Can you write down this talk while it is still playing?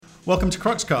Welcome to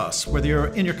Cruxcast. Whether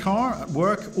you're in your car, at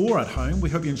work, or at home,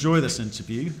 we hope you enjoy this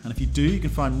interview. And if you do, you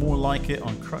can find more like it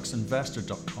on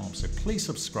cruxinvestor.com. So please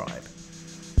subscribe.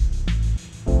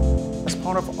 As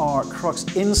part of our Crux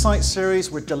Insight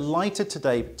series, we're delighted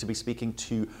today to be speaking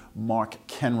to Mark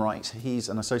Kenwright. He's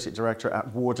an associate director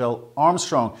at Wardell,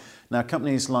 Armstrong. Now,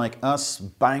 companies like us,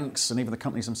 banks, and even the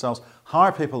companies themselves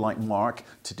hire people like Mark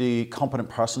to do competent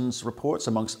persons reports,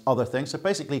 amongst other things. So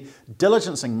basically,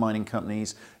 diligencing mining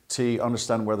companies to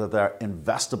understand whether they're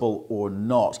investable or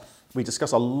not. We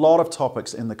discuss a lot of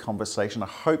topics in the conversation. I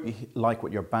hope you like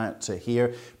what you're about to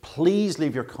hear. Please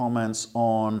leave your comments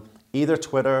on either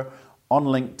Twitter, on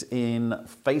LinkedIn,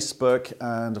 Facebook,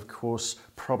 and of course,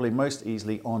 probably most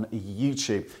easily on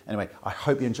YouTube. Anyway, I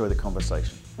hope you enjoy the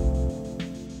conversation.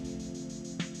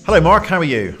 Hello, Mark, how are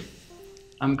you?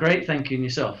 I'm great, thank you, and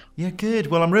yourself? Yeah, good.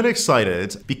 Well, I'm really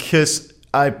excited because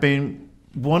I've been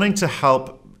wanting to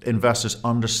help investors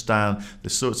understand the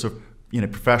sorts of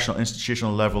professional,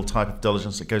 institutional level type of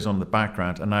diligence that goes on in the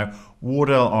background. And now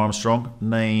Wardell Armstrong,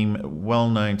 name well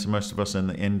known to most of us in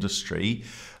the industry,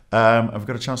 I've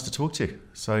got a chance to talk to you.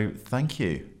 So thank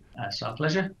you. It's our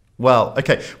pleasure. Well,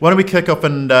 okay. Why don't we kick off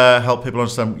and help people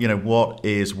understand, what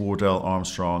is Wardell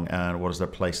Armstrong and what is their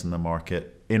place in the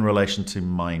market in relation to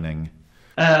mining?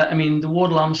 The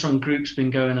Wardell Armstrong Group's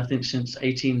been going, I think, since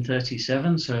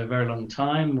 1837, so a very long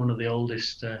time. One of the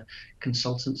oldest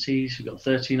consultancies. We've got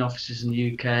 13 offices in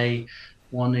the UK,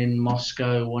 one in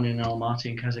Moscow, one in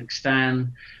Almaty in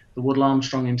Kazakhstan. The Wardell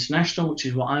Armstrong International, which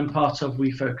is what I'm part of,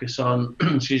 we focus on,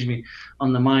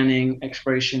 on the mining,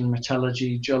 exploration,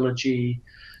 metallurgy, geology,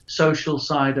 social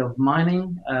side of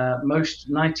mining.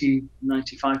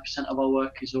 95% of our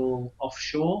work is all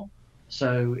offshore.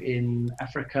 So in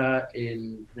Africa,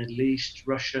 in Middle East,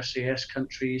 Russia, CIS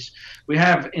countries. We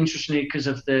have, interestingly, because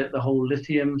of the whole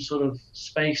lithium sort of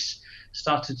space,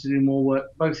 started to do more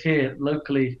work, both here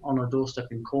locally on our doorstep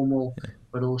in Cornwall,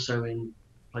 but also in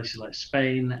places like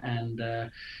Spain and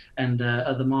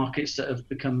other markets that have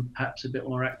become perhaps a bit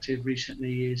more active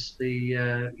recently is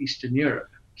the Eastern Europe.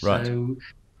 Right. So,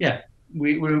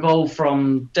 we're involved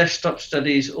from desktop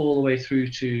studies all the way through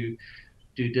to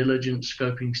due diligence,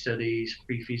 scoping studies,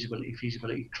 pre-feasibility,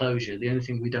 feasibility, closure. The only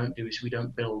thing we don't do is we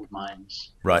don't build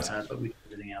mines. Right. But we do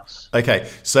everything else. Okay,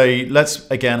 so let's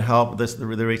again help the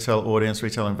retail audience,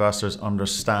 retail investors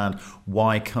understand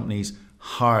why companies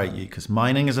hire you, because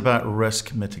mining is about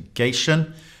risk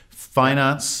mitigation.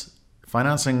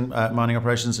 Financing mining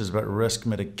operations is about risk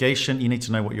mitigation. You need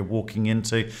to know what you're walking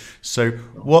into. So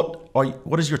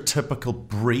what is your typical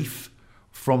brief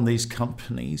from these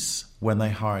companies when they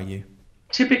hire you?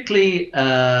 Typically,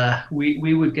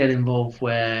 we would get involved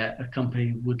where a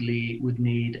company would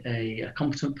need a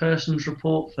competent persons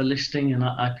report for listing an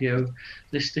IPO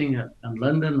listing in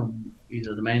London, on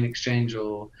either the main exchange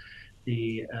or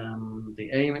the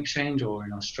AIM exchange, or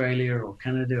in Australia or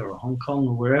Canada or Hong Kong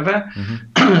or wherever.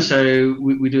 Mm-hmm. So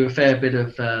we do a fair bit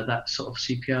of that sort of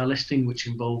CPR listing, which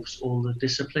involves all the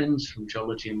disciplines from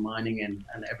geology and mining and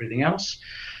everything else.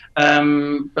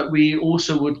 But we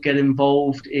also would get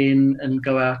involved in and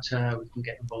go out, we can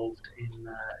get involved in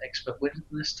expert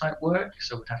witness type work,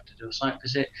 so we'd have to do a site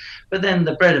visit. But then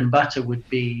the bread and butter would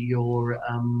be your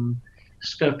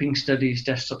scoping studies,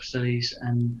 desktop studies,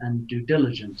 and due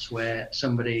diligence, where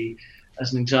somebody,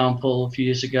 as an example, a few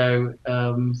years ago,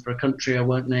 for a country I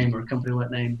won't name or a company I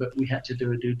won't name, but we had to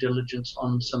do a due diligence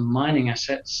on some mining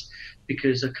assets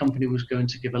because a company was going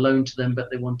to give a loan to them, but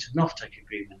they wanted an offtake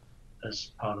agreement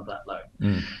as part of that loan.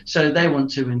 Mm. So they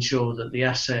want to ensure that the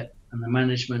asset and the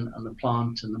management and the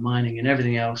plant and the mining and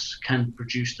everything else can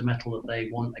produce the metal that they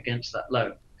want against that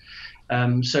loan.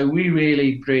 So we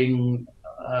really bring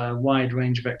a wide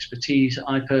range of expertise.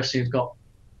 I personally have got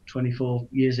 24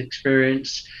 years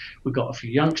experience. We've got a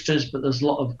few youngsters, but there's a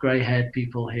lot of grey-haired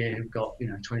people here who've got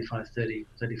 25, 30,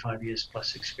 35 years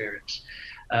plus experience.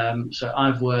 So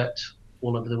I've worked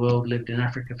all over the world, lived in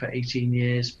Africa for 18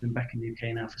 years, been back in the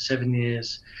UK now for 7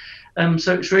 years.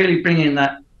 So it's really bringing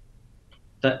that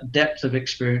depth of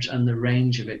experience and the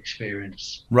range of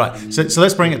experience. Right. So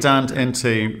let's bring it down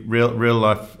into real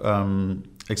life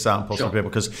examples for people,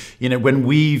 because when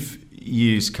we've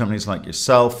used companies like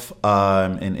yourself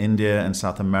in India and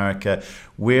South America,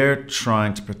 we're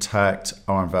trying to protect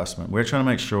our investment. We're trying to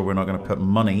make sure we're not going to put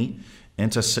money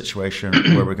into a situation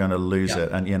where we're going to lose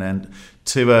it, and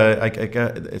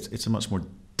it's a much more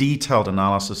detailed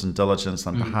analysis and diligence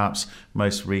than perhaps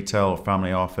most retail or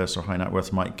family office or high net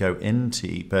worth might go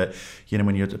into. But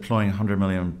when you're deploying $100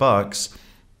 million,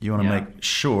 you want to make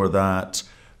sure that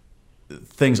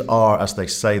things are as they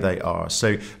say they are.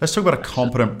 So let's talk about a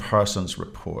competent person's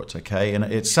report, okay? And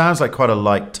it sounds like quite a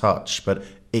light touch, but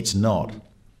it's not.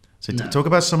 So talk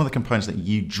about some of the components that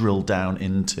you drill down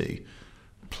into,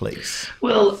 please.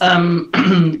 Well,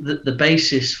 the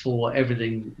basis for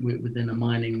everything within a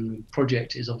mining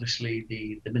project is obviously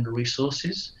the mineral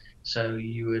resources. So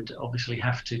you would obviously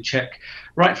have to check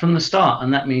right from the start,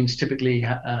 and that means typically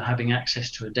having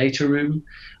access to a data room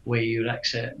where you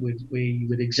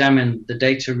would examine the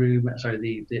data room,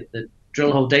 the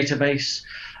drill hole database,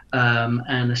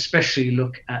 and especially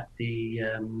look at the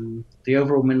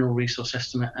overall mineral resource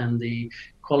estimate and the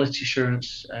quality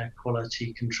assurance,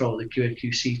 quality control, the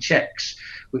QA/QC checks,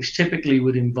 which typically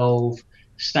would involve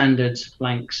standards,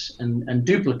 blanks, and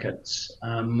duplicates,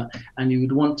 and you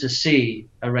would want to see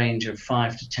a range of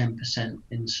 5 to 10%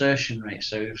 insertion rate.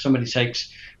 So if somebody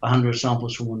takes 100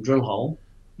 samples from one drill hole,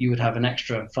 you would have an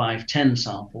extra 5-10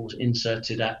 samples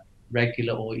inserted at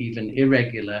regular or even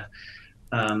irregular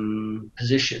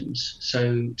positions,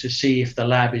 so to see if the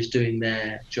lab is doing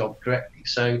their job correctly.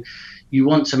 So you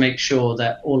want to make sure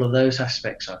that all of those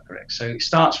aspects are correct. So it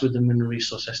starts with the mineral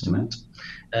resource estimate.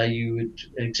 You would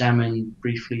examine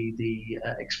briefly the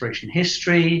exploration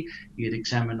history. You'd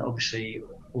examine obviously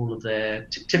all of their,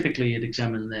 typically you'd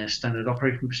examine their standard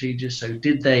operating procedures. So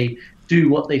did they do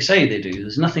what they say they do?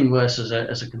 There's nothing worse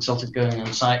as a consultant going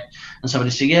on site and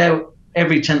somebody saying, yeah,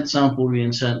 every 10th sample we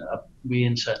insert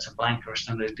a blank or a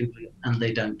standard duplicate, and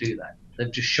they don't do that.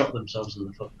 They've just shot themselves in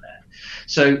the foot there.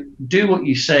 So do what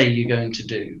you say you're going to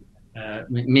do.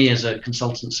 Me as a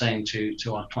consultant saying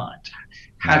to our client,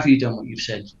 have you done what you've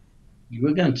said you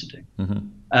were going to do?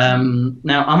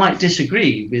 Now, I might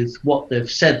disagree with what they've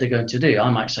said they're going to do. I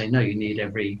might say, no, you need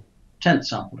every 10th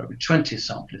sample, every 20th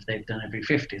sample if they've done every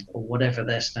 50th, or whatever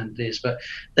their standard is. But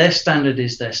their standard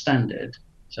is their standard.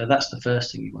 So that's the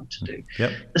first thing you want to do.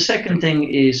 The second thing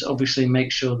is obviously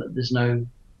make sure that there's no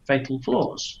fatal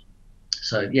flaws.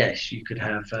 So yes, you could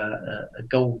have a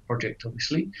gold project,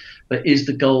 obviously, but is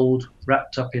the gold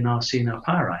wrapped up in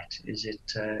arsenopyrite? Is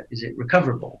it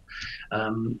recoverable?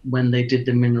 When they did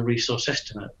the mineral resource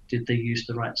estimate, did they use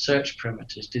the right search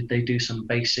parameters? Did they do some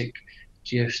basic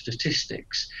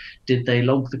geostatistics? Did they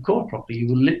log the core properly? You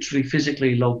will literally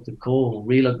physically log the core or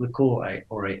relog the core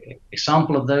or a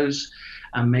sample of those,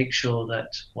 and make sure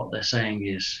that what they're saying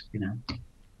is,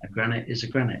 a granite is a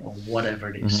granite or whatever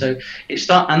it is. So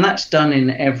and that's done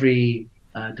in every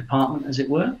department, as it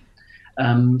were.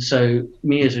 So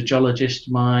me as a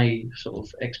geologist, my sort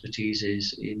of expertise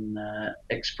is in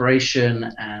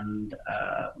exploration and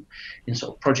in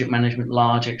sort of project management,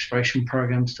 large exploration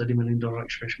programs, $30 million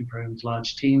exploration programs,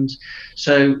 large teams.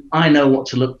 So I know what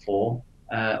to look for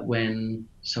when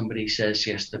somebody says,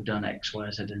 yes, they've done X, Y,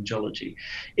 Z in geology.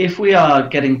 If we are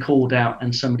getting called out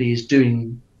and somebody is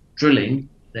doing drilling,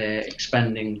 they're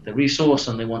expanding the resource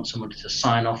and they want somebody to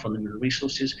sign off on the mineral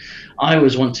resources, I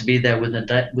always want to be there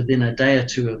within a day or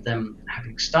two of them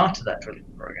having started that drilling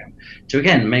program to,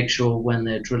 again, make sure when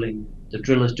they're drilling, the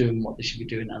driller's doing what they should be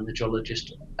doing and the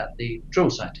geologist at the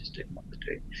drill site is doing what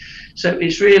they're doing. So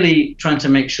it's really trying to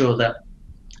make sure that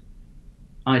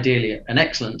ideally an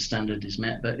excellent standard is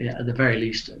met, but at the very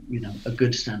least, a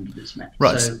good standard is met.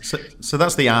 Right. So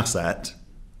that's the asset.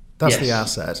 That's the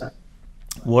asset.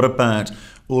 What about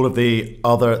all of the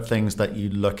other things that you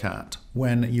look at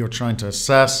when you're trying to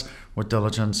assess or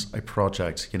diligence a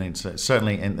project? So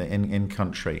certainly in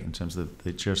country in terms of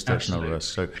the jurisdictional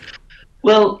risk. So,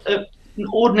 well,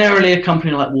 ordinarily a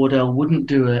company like Wardell wouldn't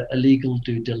do a legal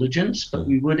due diligence, but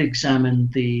we would examine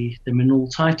the mineral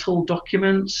title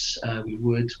documents. We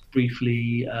would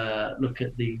briefly look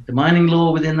at the mining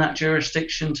law within that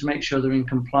jurisdiction to make sure they're in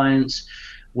compliance.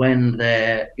 When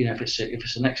they're, if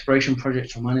it's an exploration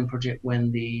project or mining project,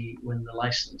 when the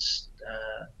license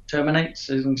terminates,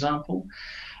 as an example,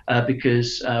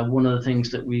 because one of the things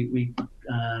that we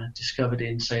discovered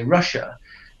in, say, Russia,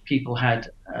 people had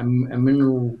a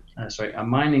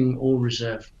mining ore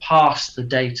reserve past the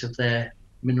date of their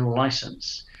mineral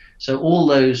license. So all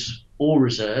those ore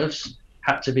reserves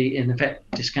had to be, in effect,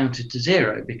 discounted to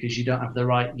zero because you don't have the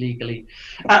right legally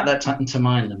at that time to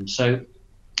mine them. So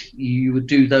you would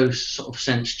do those sort of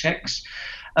sense checks.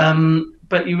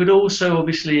 But you would also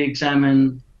obviously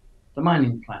examine the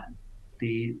mining plan,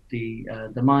 the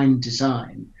mine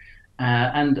design,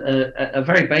 and a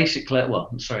very basic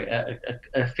level,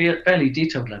 a fairly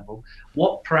detailed level,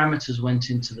 what parameters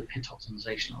went into the pit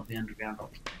optimization or the underground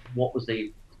optimization? What was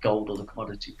the gold or the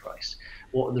commodity price?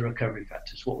 What were the recovery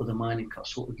factors? What were the mining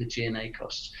costs? What were the G&A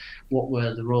costs? What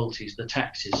were the royalties, the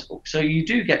taxes? So you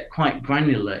do get quite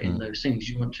granular in those things.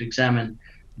 You want to examine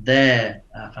their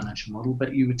financial model,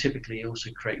 but you would typically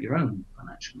also create your own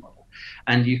financial model.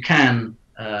 And you can,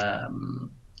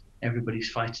 everybody's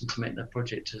fighting to make their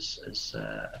project as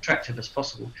attractive as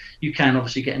possible. You can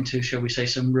obviously get into, shall we say,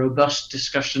 some robust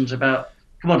discussions about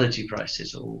commodity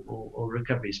prices or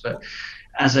recoveries. But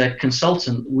as a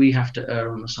consultant, we have to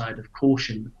err on the side of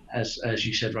caution, as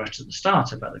you said right at the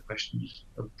start about the questions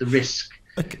of the risk.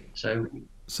 Okay. So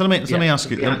let me ask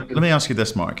you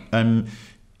this, Mark.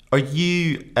 Are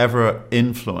you ever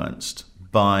influenced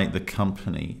by the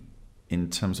company in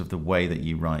terms of the way that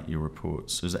you write your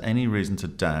reports? Is there any reason to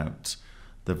doubt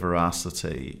the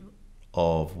veracity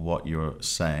of what you're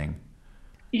saying?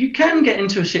 You can get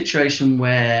into a situation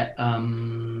where,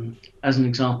 as an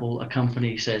example, a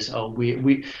company says, "Oh,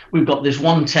 we've got this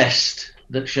one test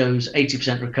that shows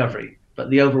 80% recovery, but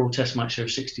the overall test might show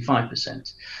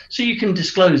 65%." So you can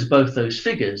disclose both those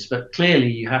figures, but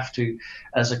clearly you have to,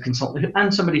 as a consultant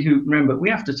and somebody who, remember, we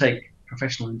have to take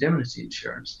professional indemnity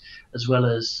insurance as well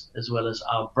as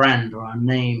our brand or our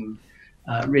name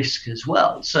risk as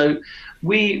well. So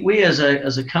we as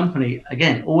a company,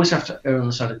 again, always have to err on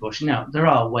the side of caution. Now, there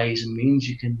are ways and means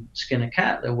you can skin a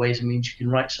cat. There are ways and means you can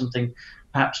write something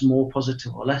perhaps more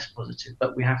positive or less positive,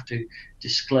 but we have to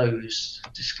disclose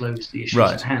the issues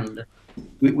at hand.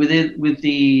 With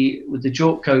the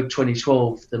JORC Code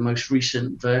 2012, the most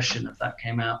recent version of that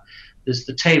came out. There's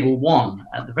the table 1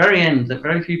 at the very end that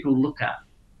very few people look at,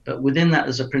 but within that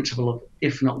there's a principle of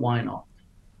if not, why not.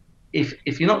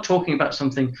 If you're not talking about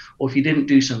something, or if you didn't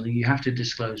do something, you have to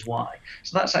disclose why.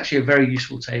 So that's actually a very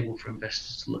useful table for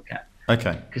investors to look at.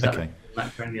 Okay. Because that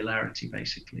granularity,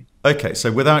 basically. Okay.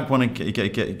 So without wanting to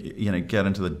get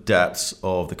into the depths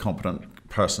of the competent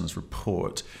person's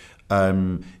report,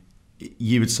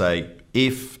 you would say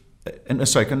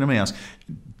let me ask.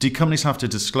 Do companies have to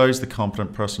disclose the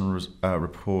competent person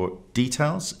report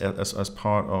details as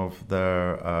part of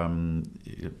their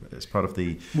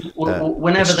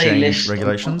whenever they list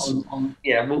regulations?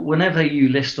 Whenever you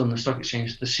list on the stock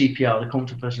exchange, the CPR, the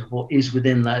competent person report, is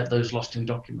within those listing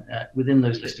documents.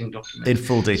 In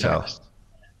full detail. So,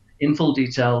 in full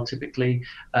detail, typically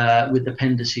with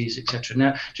appendices, etc.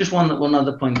 Now, just one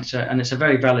other point, and it's a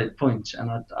very valid point, and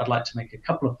I'd like to make a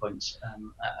couple of points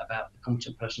about the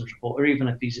competent person's report, or even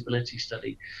a feasibility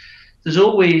study. There's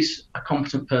always a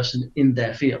competent person in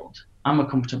their field. I'm a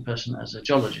competent person as a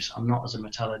geologist. I'm not as a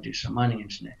metallurgist or mining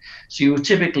engineer. So you will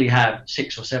typically have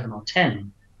 6 or 7 or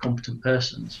 10 competent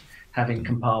persons having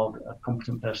compiled a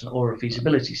competent person or a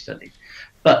feasibility study.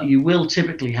 But you will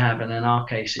typically have, and in our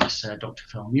case it's Dr.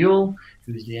 Phil Newell,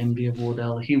 who is the MD of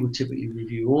Wardell. He would typically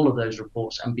review all of those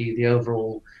reports and be the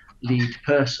overall lead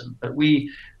person. But we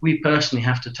personally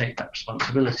have to take that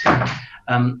responsibility.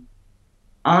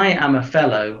 I am a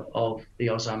fellow of the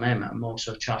AusArmM. I'm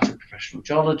also a chartered professional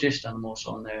geologist, and I'm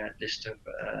also on their list of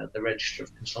the register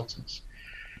of consultants.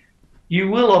 You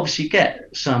will obviously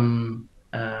get some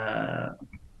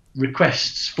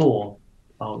requests for,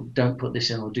 oh, don't put this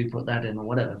in or do put that in or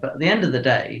whatever. But at the end of the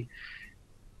day,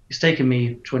 it's taken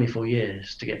me 24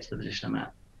 years to get to the position I'm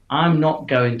at. I'm not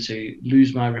going to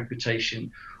lose my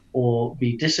reputation or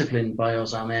be disciplined by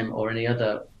AusArmM or any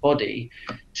other body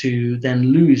to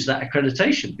then lose that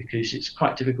accreditation, because it's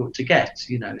quite difficult to get,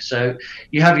 So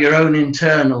you have your own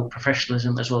internal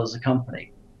professionalism as well as the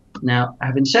company. Now,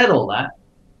 having said all that,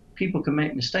 people can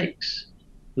make mistakes.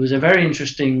 There was a very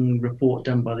interesting report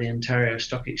done by the Ontario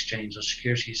Stock Exchange or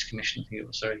Securities Commission,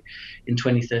 in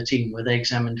 2013, where they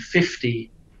examined 50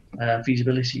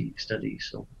 feasibility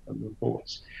studies or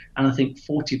reports, and I think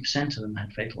 40% of them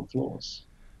had fatal flaws.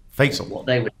 Fatal? What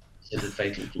they would consider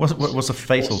fatal flaws. What's a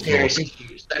fatal flaw?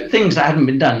 So things that hadn't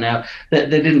been done. Now, they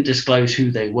didn't disclose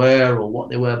who they were or what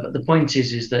they were, but the point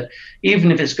is that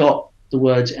even if it's got the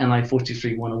words NI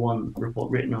 43-101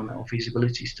 report written on it or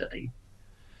feasibility study,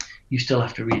 you still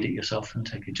have to read it yourself and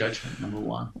take a judgment, number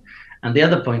one. And the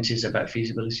other point is about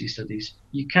feasibility studies.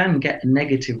 You can get a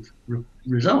negative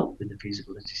result with the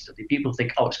feasibility study. People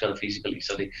think, oh, it's got a feasibility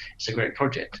study, it's a great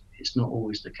project. It's not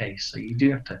always the case. So you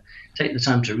do have to take the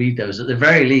time to read those. At the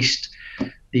very least,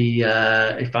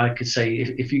 if I could say,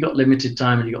 if you've got limited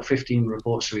time and you've got 15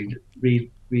 reports to read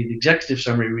the executive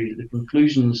summary, read the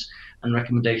conclusions and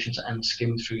recommendations, and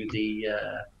skim through the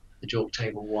JORC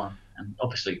Table 1. And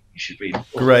obviously, you should read it.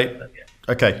 Great.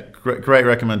 Okay, great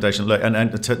recommendation. Look,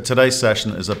 and today's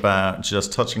session is about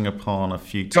just touching upon a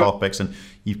few topics, and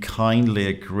you've kindly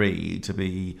agreed to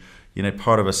be,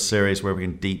 part of a series where we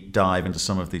can deep dive into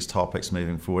some of these topics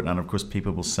moving forward. And of course,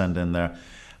 people will send in their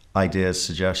ideas,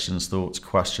 suggestions, thoughts,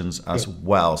 questions as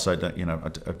well. So,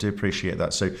 I do appreciate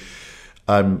that. So,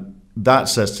 that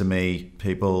says to me,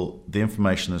 people, the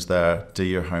information is there, do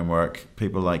your homework.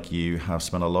 People like you have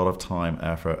spent a lot of time,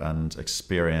 effort, and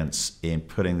experience in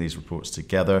putting these reports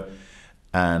together,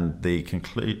 and the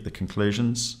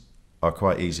conclusions are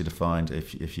quite easy to find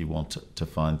if you want to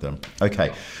find them.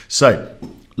 Okay, so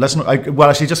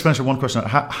actually, just finish with one question.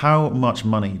 How much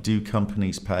money do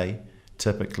companies pay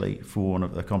typically for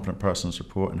a competent person's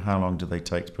report, and how long do they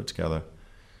take to put together?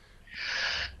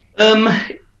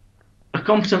 A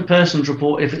competent person's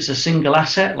report, if it's a single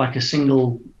asset, like a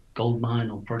single gold mine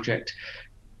or project,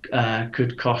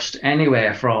 could cost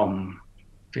anywhere from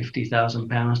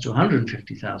 £50,000 to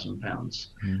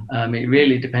 £150,000. It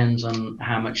really depends on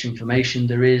how much information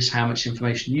there is, how much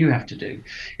information you have to do.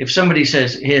 If somebody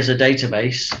says, here's a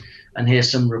database and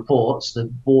here's some reports, that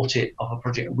bought it off a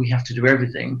project, we have to do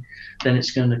everything, then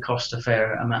it's going to cost a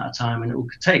fair amount of time, and it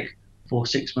could take 4,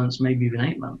 6 months, maybe even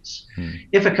 8 months.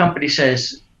 If a company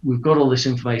says, we've got all this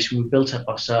information, we've built up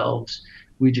ourselves,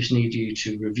 we just need you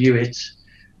to review it,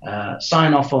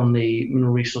 sign off on the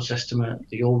mineral resource estimate,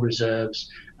 the ore reserves,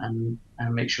 and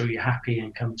make sure you're happy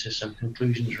and come to some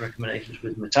conclusions, recommendations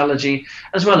with metallurgy,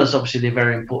 as well as obviously the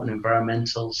very important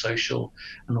environmental, social,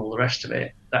 and all the rest of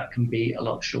it. That can be a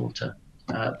lot shorter.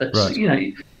 But right.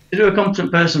 To do a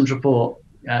competent person's report,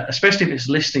 especially if it's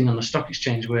listing on the stock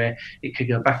exchange where it could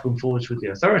go back and forwards with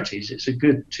the authorities, it's a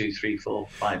good 2, 3, 4,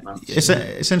 5 months. It's an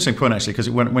interesting point, actually, because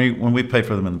when we paid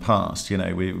for them in the past,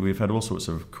 we've had all sorts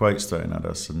of quotes thrown at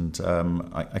us, and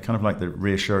I kind of like the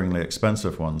reassuringly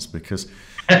expensive ones, because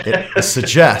it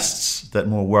suggests that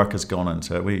more work has gone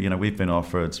into it. We've been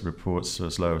offered reports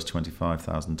as low as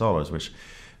 $25,000, which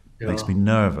makes me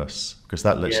nervous, because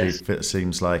that literally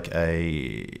seems like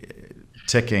a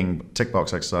tick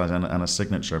box exercise and a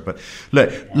signature. But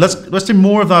look, let's do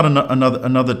more of that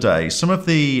another day. Some of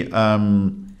the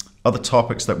other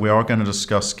topics that we are going to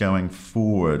discuss going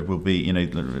forward will be,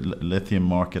 the lithium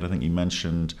market. I think you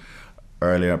mentioned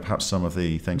earlier, perhaps some of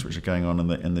the things which are going on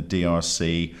in the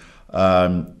DRC.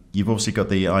 You've obviously got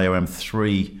the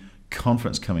IOM3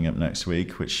 conference coming up next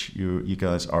week, which you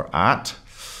guys are at.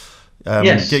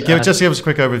 Yes. Give us a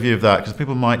quick overview of that, because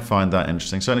people might find that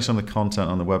interesting. Certainly some of the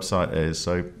content on the website is.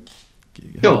 So,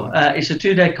 sure. It's a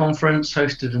 2-day conference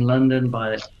hosted in London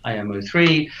by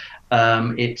IMO3.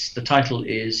 The title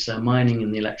is Mining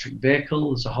in the Electric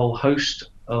Vehicle. There's a whole host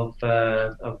of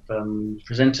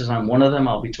presenters. I'm one of them.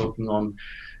 I'll be talking on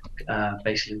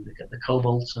basically the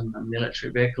cobalt and the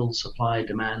electric vehicle supply,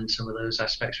 demand, some of those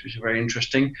aspects, which are very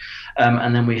interesting.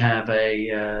 And then we have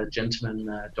a gentleman,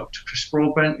 Dr. Chris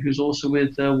Broadbent, who's also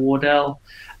with Wardell,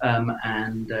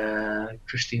 and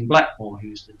Christine Blackmore,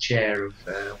 who's the chair of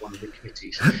one of the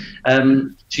committees.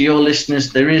 To your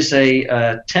listeners, there is a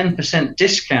 10%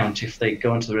 discount if they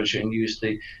go into the registry and use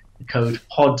the code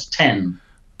POD10.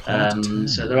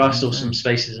 So there are still some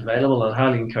spaces available. I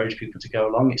highly encourage people to go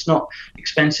along. It's not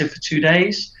expensive for 2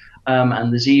 days,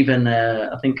 and there's even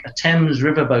I think a Thames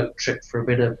riverboat trip for a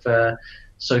bit of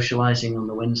socialising on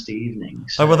the Wednesday evening.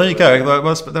 So, well, there you go.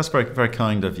 That's very, very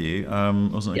kind of you. I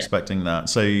wasn't expecting that.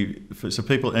 So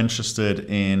people interested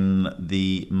in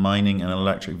the mining and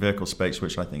electric vehicle space,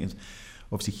 which I think is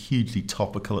obviously hugely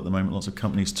topical at the moment. Lots of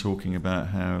companies talking about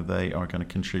how they are going to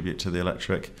contribute to the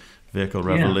electric vehicle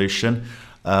revolution.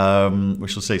 We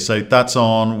shall see. So that's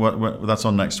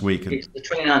on next week. It's the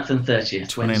 29th and 30th.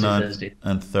 29th Thursday.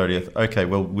 And 30th. Okay,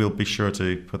 well, we'll be sure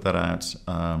to put that out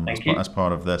as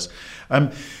part of this. No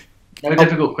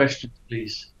difficult questions,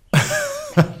 please.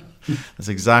 That's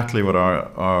exactly what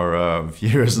our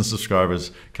viewers and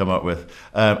subscribers come up with,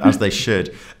 as they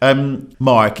should.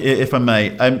 Mark, if I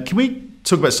may, can we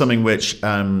talk about something which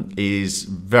is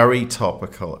very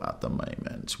topical at the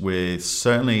moment, with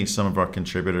certainly some of our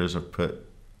contributors have put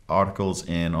articles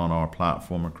in on our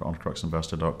platform on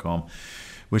cruxinvestor.com,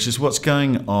 which is what's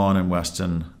going on in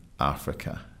Western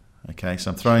Africa. Okay,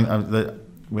 so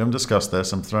we haven't discussed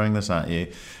this, I'm throwing this at you,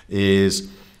 there's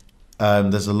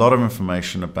a lot of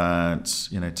information about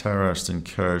terrorist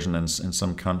incursion in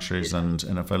some countries, and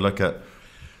if I look at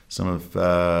some of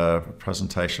a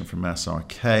presentation from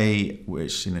SRK,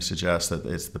 which suggests that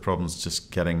the problem's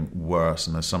just getting worse,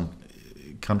 and there's some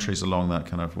countries along that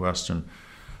kind of western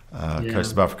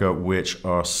coast of Africa which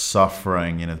are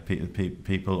suffering.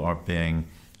 People are being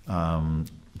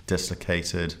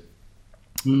dislocated.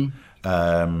 People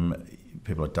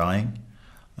are dying.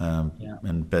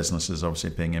 And businesses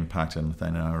obviously being impacted. And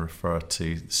then I refer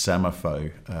to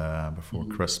Semafo before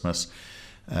Christmas.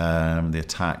 The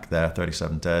attack there,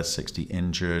 37 dead, 60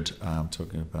 injured.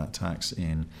 Talking about attacks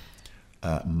in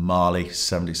Mali,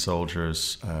 70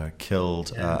 soldiers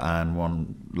killed, and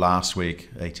one last week,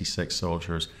 86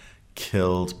 soldiers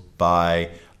killed by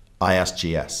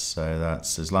ISGS. So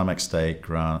that's Islamic State,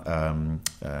 Grand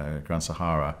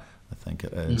Sahara, I think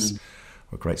it is,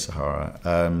 or Great Sahara.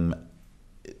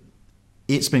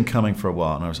 It's been coming for a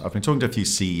while, and I've been talking to a few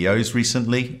CEOs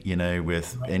recently,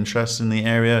 with interest in the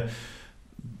area.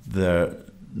 They're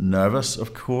nervous,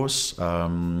 of course,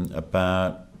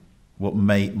 about what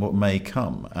may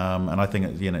come, and I think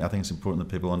it's important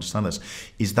that people understand this.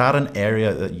 Is that an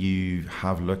area that you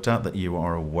have looked at, that you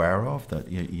are aware of, that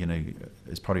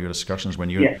as part of your discussions when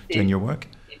you're doing your work?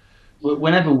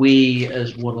 Whenever we,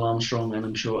 as Wardell Armstrong, and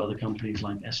I'm sure other companies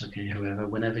like SOK, whoever,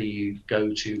 whenever you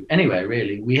go to anywhere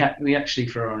really, we actually,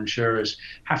 for our insurers,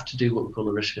 have to do what we call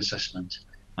a risk assessment.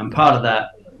 And part of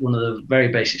that, one of the very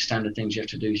basic standard things you have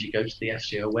to do is you go to the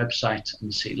FCO website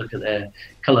and look at their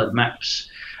coloured maps.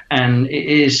 And it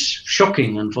is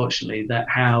shocking, unfortunately, that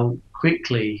how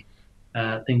quickly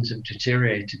things have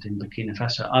deteriorated in Burkina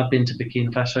Faso. I've been to Burkina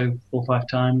Faso 4 or 5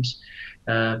 times.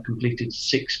 Completed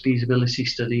 6 feasibility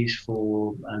studies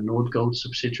for Nordgold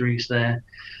subsidiaries there,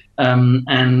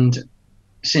 and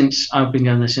since I've been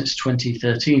going there since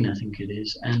 2013, I think it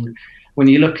is. And when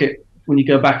you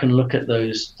go back and look at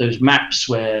those maps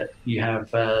where you have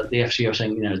the FCO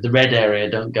saying, the red area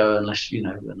don't go unless and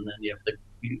then you have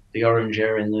the orange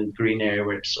area and the green area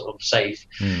where it's sort of safe.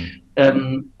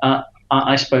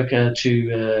 I spoke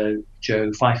to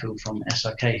Joe Fifield from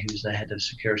SRK, who's the head of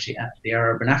security at the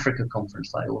Arab and Africa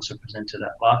conference that I also presented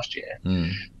at last year.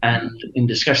 And in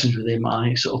discussions with him,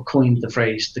 I sort of coined the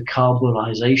phrase the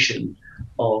Kabulization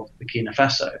of Burkina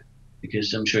Faso,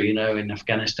 because I'm sure in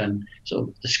Afghanistan, sort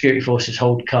of the security forces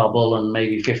hold Kabul and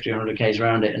maybe 50 or 100 k's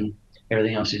around it, and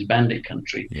everything else is bandit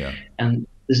country. Yeah. And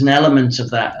there's an element of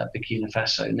that at Burkina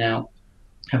Faso. Now,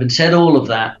 having said all of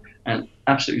that, and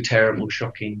absolutely terrible,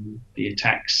 shocking, the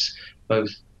attacks both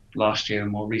last year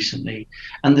and more recently,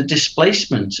 and the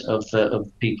displacement of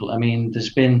people. I mean,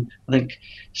 there's been, I think,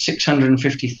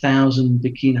 650,000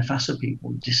 Burkina Faso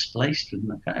people displaced within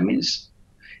that country. I mean,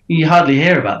 you hardly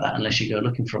hear about that unless you go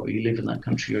looking for it, or you live in that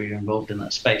country, or you're involved in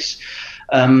that space.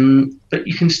 But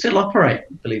you can still operate,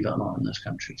 believe it or not, in those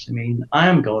countries. I mean,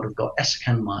 IAMGOLD have got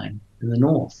Essakane mine in the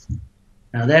north.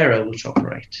 Now they're able to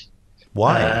operate.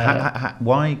 Why?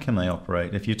 Why can they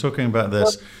operate? If you're talking about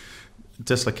this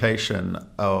dislocation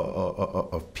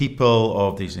of people,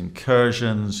 of these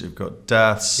incursions, you've got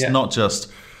deaths, not just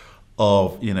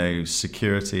of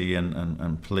security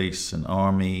and police and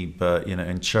army, but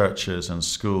in churches and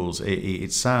schools.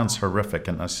 It sounds horrific,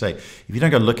 and I say, if you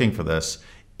don't go looking for this,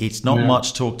 it's not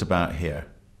much talked about here.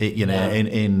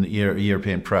 In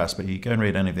European press, but you go and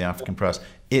read any of the African press,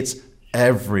 it's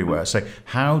everywhere. So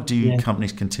how do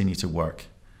companies continue to work?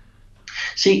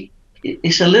 See,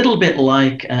 it's a little bit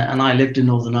like, and I lived in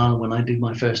Northern Ireland when I did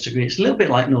my first degree, it's a little bit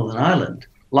like Northern Ireland.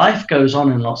 Life goes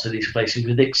on in lots of these places,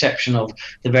 with the exception of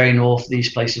the very north,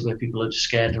 these places where people are just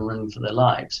scared and running for their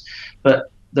lives.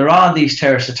 But there are these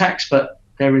terrorist attacks, but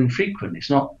they're infrequent. It's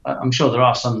not, I'm sure there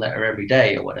are some that are every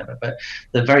day or whatever, but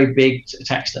the very big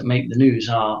attacks that make the news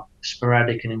are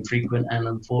sporadic and infrequent, and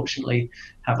unfortunately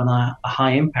have a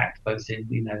high impact, both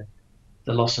in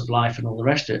the loss of life and all the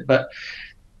rest of it. But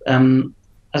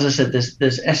as I said, there's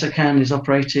Essakane is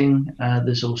operating.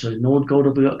 There's also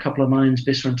Nordgold. We've got a couple of mines,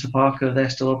 Bissa and Tapaka, they're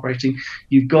still operating.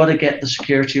 You've got to get the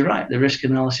security right, the risk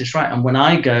analysis right. And when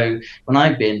I've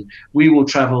been, we will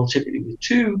travel typically with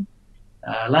 2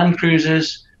 Land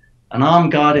Cruisers, an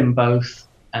armed guard in both,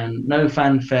 and no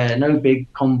fanfare, no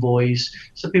big convoys.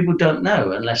 So people don't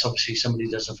know, unless obviously somebody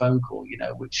does a phone call,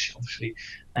 which obviously,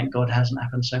 thank God, hasn't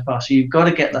happened so far. So you've got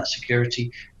to get that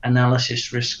security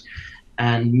analysis, risk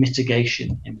and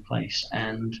mitigation in place.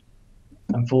 And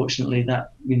unfortunately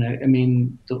that,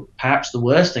 perhaps the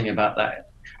worst thing about that,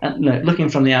 and looking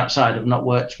from the outside, I've not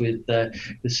worked with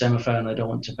Semaphone, I don't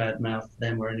want to badmouth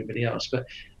them or anybody else, but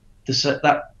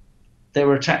that they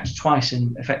were attacked twice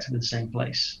in effectively the same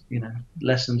place.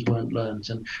 Lessons weren't learned,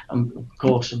 and of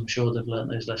course I'm sure they've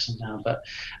learned those lessons now. But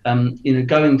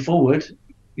going forward,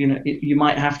 you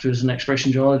might have to, as an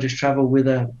exploration geologist, travel with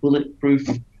a bulletproof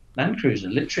Land Cruiser,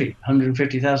 literally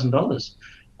 $150,000.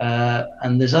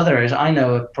 And there's other areas. I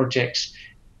know of projects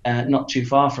not too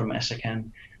far from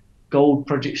Essakane, gold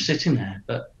projects sitting there,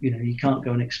 but you can't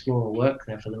go and explore or work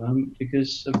there for the moment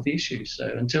because of the issues.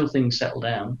 So until things settle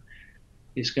down,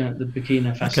 it's going to the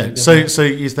Burkina Faso. Okay, so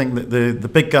you think that the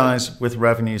big guys with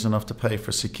revenues enough to pay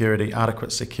for security,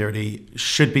 adequate security,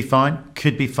 should be fine,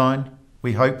 could be fine,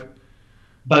 we hope?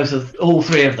 All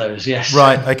 3 of those, yes.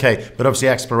 Right, okay. But obviously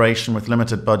exploration with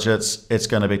limited budgets, it's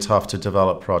going to be tough to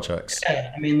develop projects.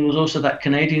 Yeah, there was also that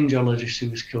Canadian geologist who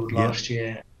was killed last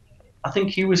year. I think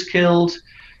he was killed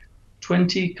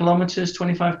 20 kilometers,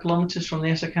 25 kilometers from the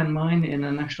Essakane mine in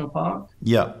a national park.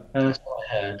 Yeah. So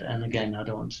I heard, and again, I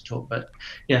don't want to talk, but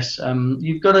yes,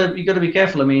 you've got to be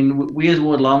careful. I mean, we as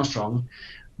Wardell Armstrong,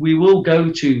 we will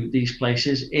go to these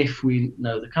places if we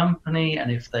know the company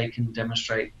and if they can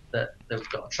demonstrate that they've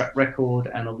got a track record,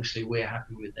 and obviously we're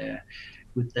happy with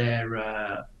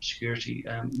their security.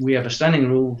 We have a standing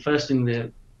rule. First thing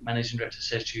the managing director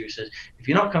says to you, says, if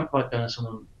you're not comfortable going to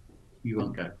someone, you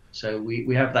won't go. So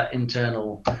we have that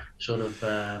internal sort of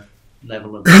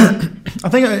level of. I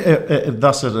think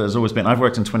thus it has always been. I've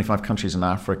worked in 25 countries in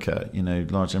Africa.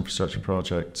 Large infrastructure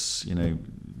projects.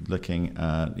 Looking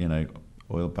at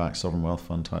oil-backed sovereign wealth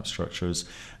fund type structures,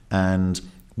 and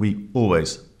we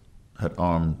always had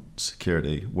armed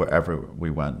security wherever we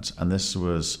went. And this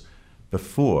was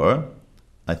before,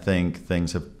 I think,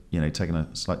 things have taken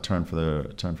a slight turn for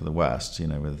the West.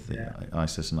 With the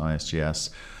ISIS and ISGS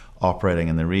operating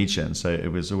in the region. So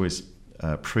it was always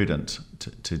prudent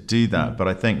to do that. But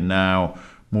I think now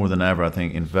more than ever, I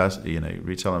think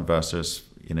retail investors,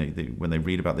 when they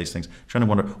read about these things, trying to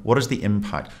wonder what is the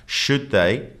impact. Should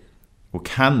they or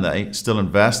can they still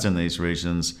invest in these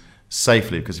regions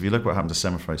safely? Because if you look what happened to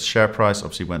Semaphor's share price,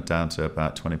 obviously went down to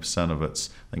about 20% of its,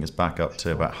 I think it's back up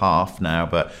to about half now,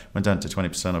 but went down to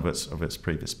 20% of its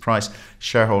previous price.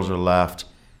 Shareholders are left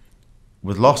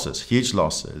with losses, huge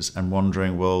losses, and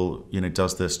wondering, well,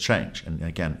 does this change? And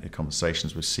again, in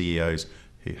conversations with CEOs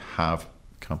who have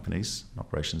companies,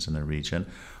 operations in their region,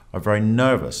 are very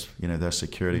nervous. Their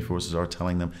security forces are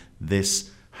telling them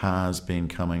this has been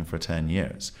coming for 10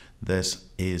 years. This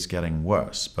is getting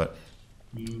worse. But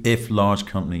if large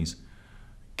companies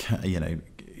can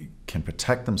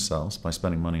protect themselves by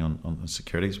spending money on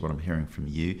security, is what I'm hearing from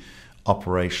you,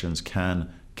 operations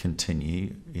can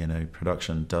continue,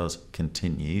 production does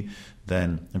continue,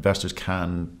 then investors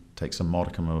can take some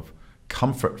modicum of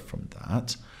comfort from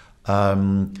that.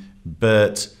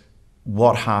 But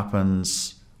what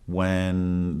happens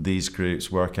when these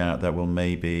groups work out that, well,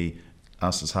 maybe,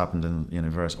 as has happened in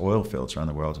various oil fields around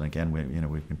the world, and again,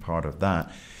 we've been part of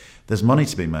that, there's money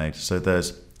to be made. So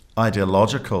there's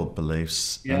ideological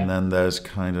beliefs, and then there's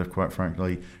kind of, quite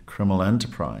frankly, criminal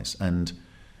enterprise. And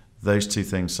those two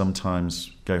things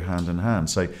sometimes go hand in hand.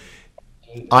 So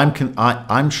I'm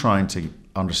trying to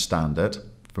understand it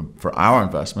for our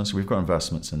investments. We've got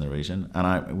investments in the region, and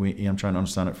I'm trying to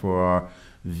understand it for our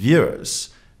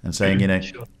viewers and saying,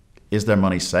 Sure. Is their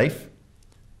money safe?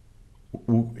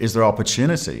 Is there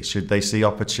opportunity? Should they see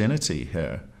opportunity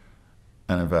here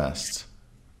and invest?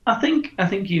 I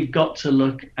think you've got to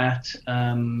look at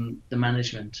the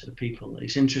management of people.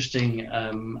 It's interesting.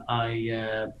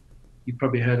 You've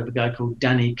probably heard of a guy called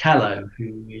Danny Callow,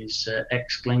 who is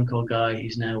ex-Glencore guy.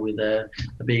 He's now with a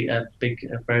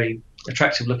very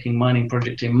attractive-looking mining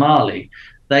project in Mali.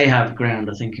 They have ground,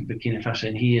 I think, in Burkina Faso,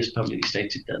 and he has publicly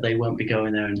stated that they won't be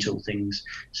going there until things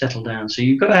settle down. So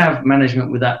you've got to have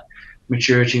management with that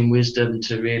maturity and wisdom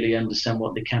to really understand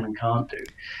what they can and can't do.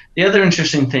 The other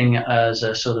interesting thing, as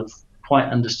a sort of quite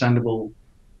understandable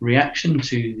reaction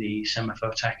to the Semaphore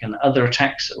attack and other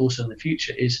attacks also in the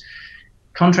future, is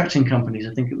contracting companies.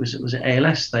 I think it was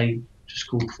ALS. They just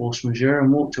called force majeure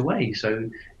and walked away. So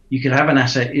you could have an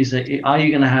asset. Are you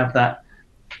going to have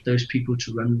those people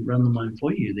to run the mine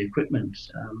for you, the equipment?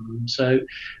 So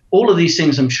all of these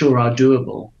things, I'm sure, are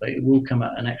doable, but it will come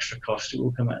at an extra cost. It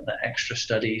will come at the extra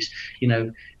studies.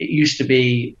 It used to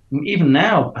be, even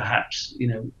now, perhaps,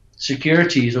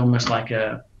 security is almost like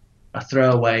a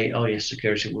throwaway. Oh yes,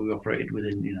 security will be operated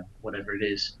within, whatever it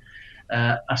is.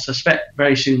 I suspect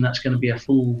very soon that's going to be a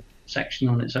full section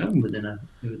on its own within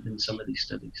some of these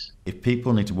studies. If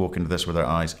people need to walk into this with their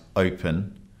eyes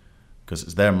open, because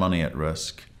it's their money at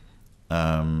risk,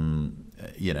 and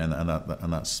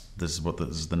this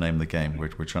is the name of the game. We're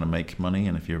trying to make money,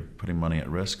 and if you're putting money at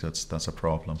risk, that's a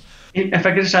problem. If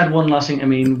I could just add one last thing, I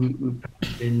mean,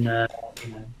 we've been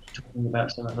talking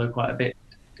about Snort quite a bit.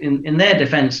 In their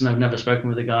defence, and I've never spoken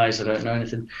with the guys, I don't know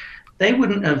anything, they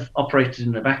wouldn't have operated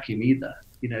in a vacuum either.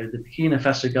 The Burkina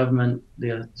Faso government,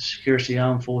 the security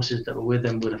armed forces that were with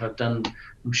them would have done,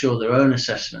 I'm sure, their own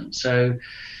assessment. So,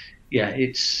 yeah,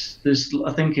 I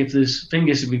think if there's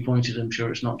fingers to be pointed, I'm sure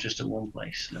it's not just at one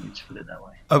place. Let me just put it that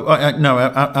way. Oh, no,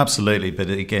 absolutely. But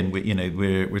again,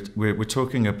 we're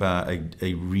talking about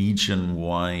a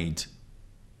region-wide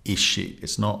issue.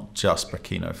 It's not just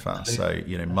Burkina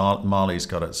Faso. Mali's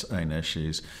got its own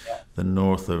issues. Yeah. The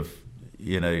north of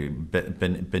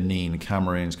Benin,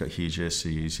 Cameroon's got huge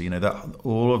issues. That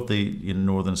all of the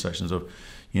northern sections of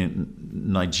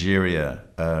Nigeria,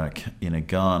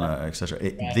 Ghana, etc.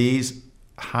 These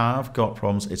have got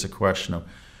problems. It's a question of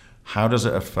How does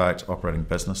it affect operating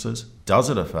businesses? Does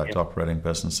it affect operating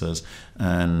businesses?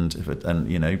 And if it,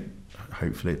 and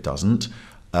hopefully it doesn't.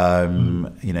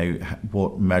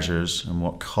 What measures and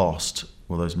what cost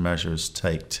will those measures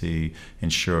take to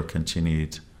ensure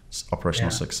continued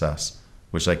operational success?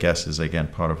 Which I guess is again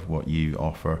part of what you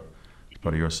offer,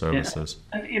 part of your services.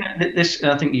 Yeah. And this,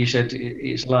 I think you said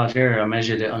it's a large area. I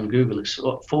measured it on Google. It's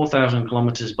 4,000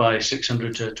 kilometers by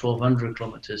 600 to 1,200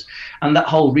 kilometers, and that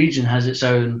whole region has its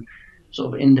own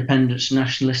sort of independence,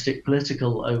 nationalistic,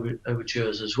 political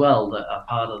overtures as well that are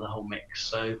part of the whole mix.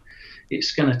 So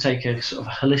it's going to take a sort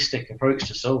of holistic approach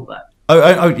to solve that.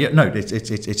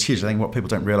 It's huge. I think what people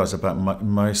don't realize about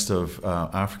most of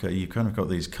Africa, you kind of got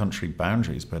these country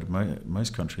boundaries, but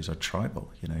most countries are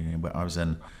tribal. I was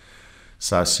in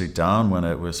South Sudan when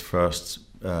it was first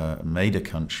made a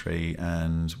country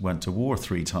and went to war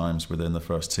 3 times within the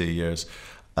first 2 years.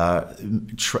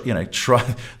 The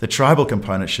tribal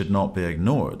component should not be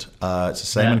ignored. It's the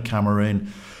same in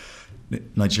Cameroon,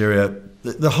 Nigeria.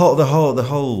 The whole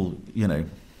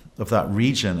of that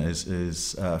region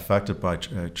is affected by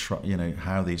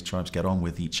how these tribes get on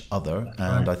with each other,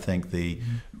 and I think the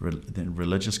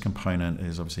religious component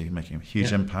is obviously making a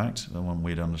huge impact. The one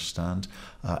we'd understand,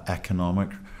 economic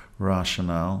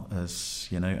rationale is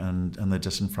and the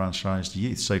disenfranchised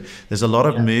youth. So there's a lot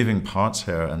of moving parts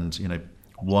here, and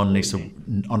one needs to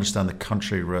understand the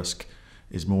country risk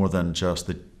is more than just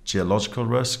the geological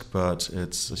risk, but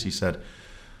it's, as you said,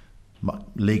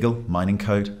 legal mining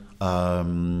code.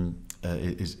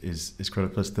 Is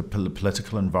critical. It's the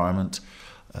political environment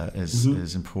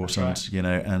is important,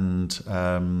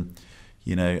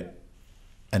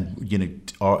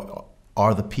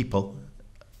 are the people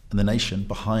and the nation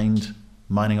behind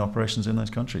mining operations in those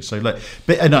countries. So,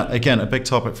 again, a big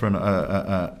topic for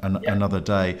another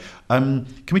day. Can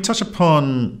we touch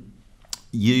upon?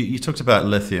 You talked about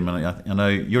lithium, and I know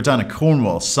you're down in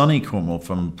Cornwall, sunny Cornwall,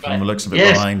 from the looks of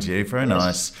it behind you. Very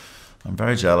nice. I'm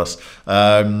very jealous.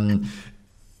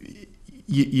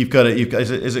 You've got it.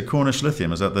 Is it Cornish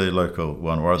Lithium? Is that the local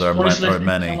one, or are there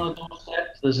many?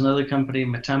 There's another company,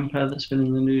 Matampa, that's been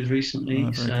in the news recently.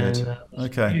 Very good.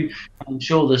 Okay. I'm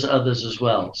sure there's others as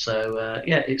well. So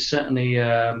it's certainly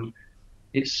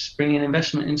it's bringing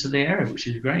investment into the area, which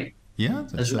is great. Yeah,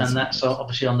 and that's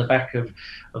obviously on the back of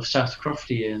South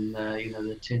Crofty and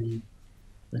the tin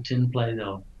play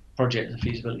project, the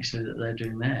feasibility study that they're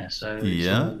doing there. So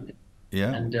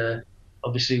and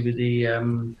obviously with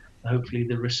the hopefully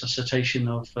the resuscitation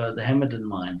of the Hemerdon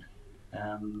mine,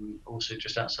 also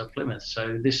just outside Plymouth.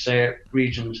 So this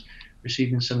region's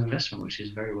receiving some investment, which is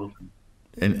very welcome.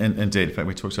 Indeed. In fact,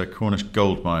 we talked to a Cornish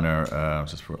gold miner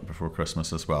just before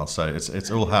Christmas as well. So it's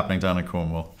all happening down in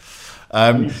Cornwall.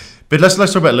 But let's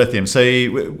talk about lithium. So,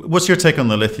 what's your take on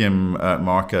the lithium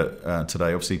market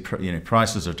today? Obviously,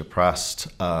 prices are depressed.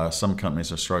 Some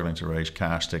companies are struggling to raise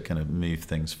cash to kind of move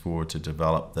things forward to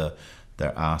develop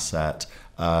their asset.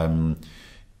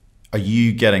 Are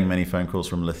you getting many phone calls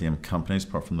from lithium companies,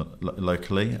 apart from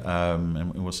locally?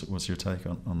 And what's your take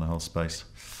on the whole space?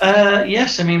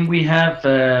 Yes, I mean we've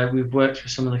worked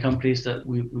with some of the companies that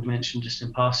we've mentioned just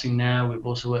in passing. Now we've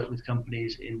also worked with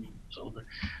companies in sort of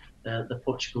the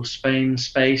Portugal, Spain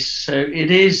space. So it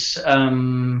is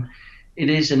an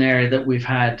area that we've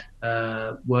had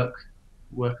work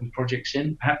and projects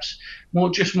in. Perhaps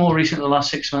more recently, the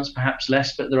last 6 months, perhaps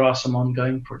less, but there are some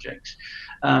ongoing projects.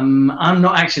 I'm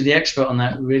not actually the expert on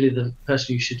that. Really, the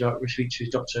person you should speak to is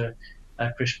Dr.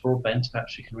 Chris Broadbent.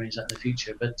 Perhaps we can arrange that in the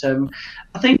future. But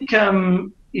I think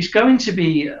it's going to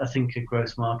be, a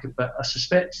growth market. But I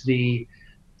suspect the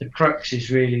crux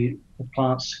is really the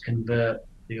plants to convert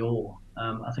the ore.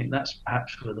 I think that's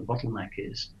perhaps where the bottleneck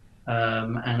is.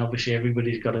 And obviously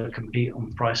everybody's got to compete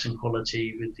on price and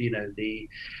quality with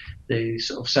the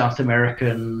sort of South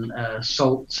American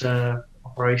salt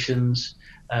operations.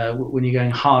 When you're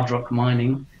going hard rock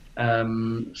mining,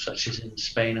 such as in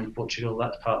Spain and Portugal,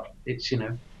 that part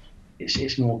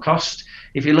it's more cost.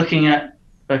 If you're looking at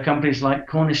companies like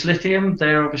Cornish Lithium,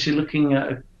 they're obviously looking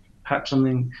at perhaps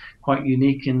something quite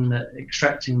unique in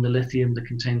extracting the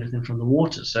contained lithium from the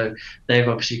water. So they've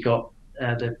obviously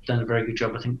they've done a very good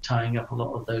job, I think, tying up a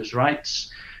lot of those rights.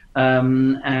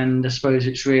 And I suppose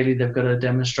it's really they've got to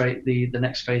demonstrate the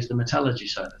next phase, the metallurgy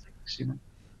side of things.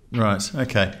 Right.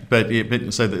 Okay. But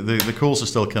so the calls are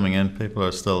still coming in. People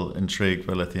are still intrigued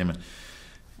by lithium.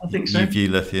 I think so. You view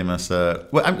lithium as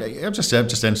I'm just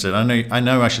interested. I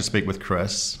know I should speak with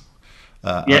Chris.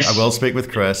 Yes. I will speak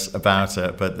with Chris about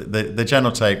it. But the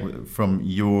general take from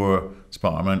your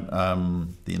department,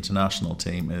 the international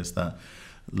team, is that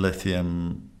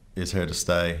lithium is here to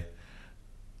stay.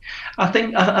 I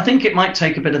think it might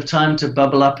take a bit of time to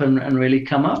bubble up and really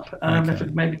come up, if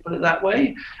it maybe put it that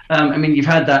way. I mean, you've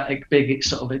had that big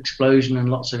sort of explosion and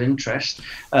lots of interest,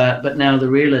 but now the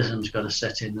realism's got to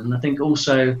set in. And I think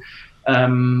also,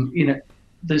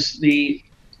 there's the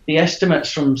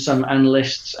estimates from some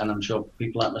analysts, and I'm sure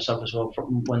people like myself as well,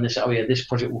 from when they say, oh yeah, this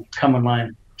project will come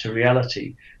online to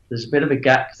reality. There's a bit of a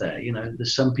gap there.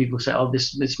 There's some people say, oh,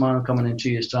 this mine will come in 2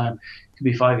 years' time. It could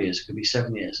be 5 years, it could be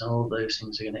 7 years, and all those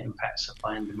things are going to impact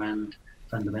supply and demand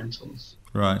fundamentals.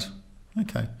 Right.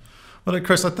 Okay. Well,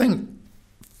 Chris, I think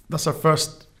that's our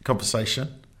first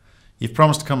conversation. You've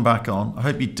promised to come back on. I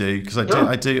hope you do, because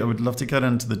I would love to get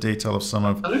into the detail of some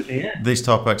of these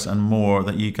topics and more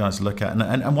that you guys look at.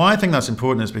 And why I think that's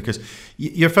important is because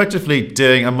you're effectively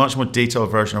doing a much more detailed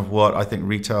version of what I think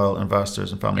retail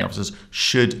investors and family offices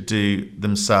should do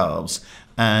themselves.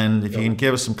 And if you can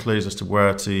give us some clues as to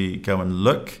where to go and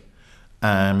look,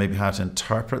 and maybe how to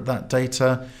interpret that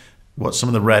data, what some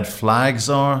of the red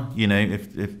flags are,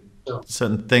 if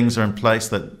certain things are in place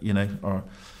that, are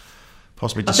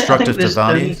possibly destructive to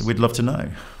value, we'd love to know.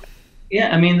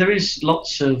 Yeah, I mean, there is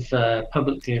lots of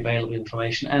publicly available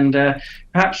information, and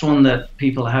perhaps one that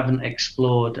people haven't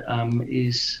explored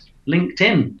is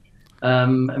LinkedIn. I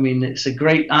mean, it's a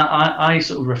great, I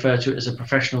sort of refer to it as a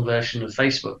professional version of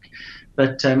Facebook.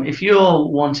 But if you're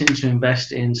wanting to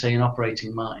invest in, say, an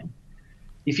operating mine,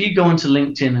 if you go onto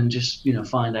LinkedIn and just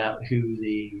find out who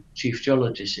the chief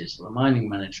geologist is, or the mining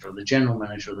manager, or the general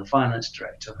manager, or the finance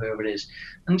director, or whoever it is,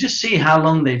 and just see how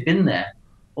long they've been there,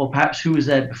 or perhaps who was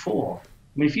there before.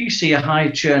 I mean, if you see a high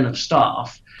churn of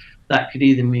staff, that could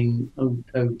either mean,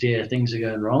 oh dear, things are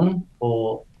going wrong,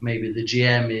 or maybe the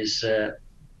GM is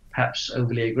perhaps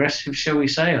overly aggressive, shall we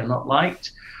say, or not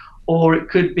liked. Or it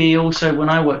could be also, when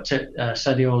I worked at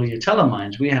Sadiola Yatela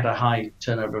mines, we had a high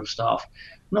turnover of staff,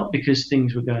 not because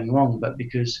things were going wrong, but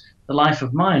because the life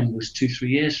of mine was 2-3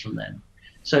 years from then.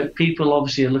 So people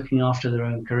obviously are looking after their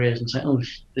own careers and saying, oh,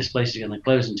 this place is going to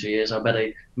close in 2 years. I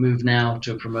better move now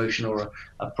to a promotion or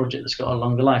a project that's got a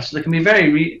longer life. So there can be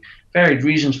very varied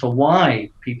reasons for why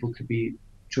people could be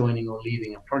joining or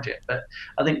leaving a project. But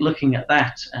I think looking at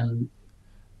that and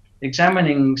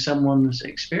examining someone's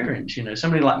experience,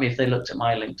 somebody like me, if they looked at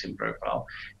my LinkedIn profile,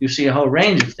 you'll see a whole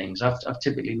range of things. I've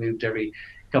typically moved every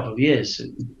couple of years.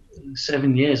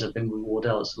 7 years I've been with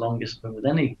Wardell. It's the longest I've been with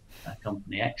any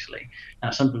company, actually.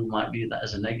 Now, some people might view that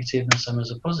as a negative and some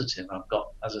as a positive. I've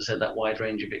got, as I said, that wide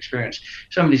range of experience.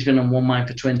 Somebody's been on one mine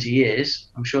for 20 years.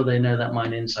 I'm sure they know that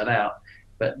mine inside out,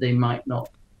 but they might not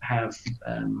have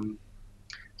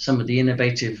some of the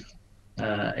innovative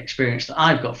experience that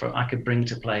I've got I could bring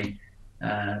to play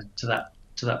to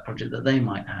that project that they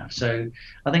might have. So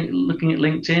I think looking at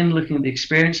LinkedIn, looking at the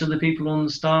experience of the people on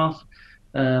the staff,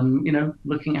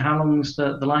 looking at how long is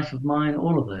the life of mine,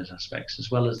 all of those aspects, as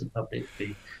well as the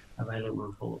publicly available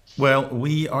reports. Well,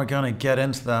 we are going to get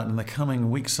into that in the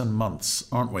coming weeks and months,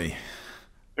 aren't we?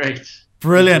 Great.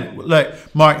 Brilliant. Look,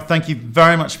 Mark, thank you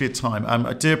very much for your time.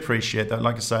 I do appreciate that.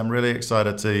 Like I say, I'm really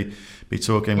excited to be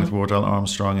talking with Wardell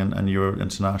Armstrong and your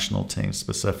international team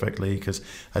specifically, because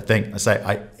I think,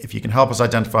 if you can help us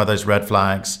identify those red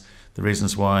flags, the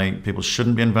reasons why people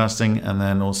shouldn't be investing, and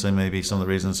then also maybe some of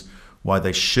the reasons why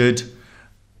they should,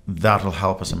 that'll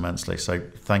help us immensely. So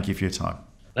thank you for your time.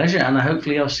 Pleasure, and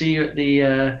hopefully I'll see you at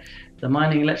the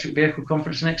Mining Electric Vehicle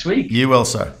Conference next week. You will,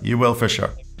 sir. You will, for sure.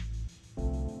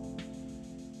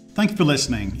 Thank you for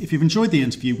listening. If you've enjoyed the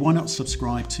interview, why not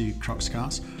subscribe to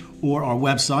Cruxcast or our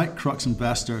website,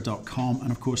 cruxinvestor.com, and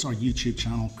of course our YouTube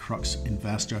channel, Crux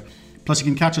Investor. Plus you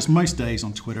can catch us most days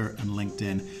on Twitter and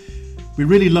LinkedIn. We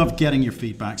really love getting your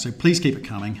feedback, so please keep it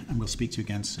coming, and we'll speak to you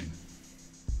again soon.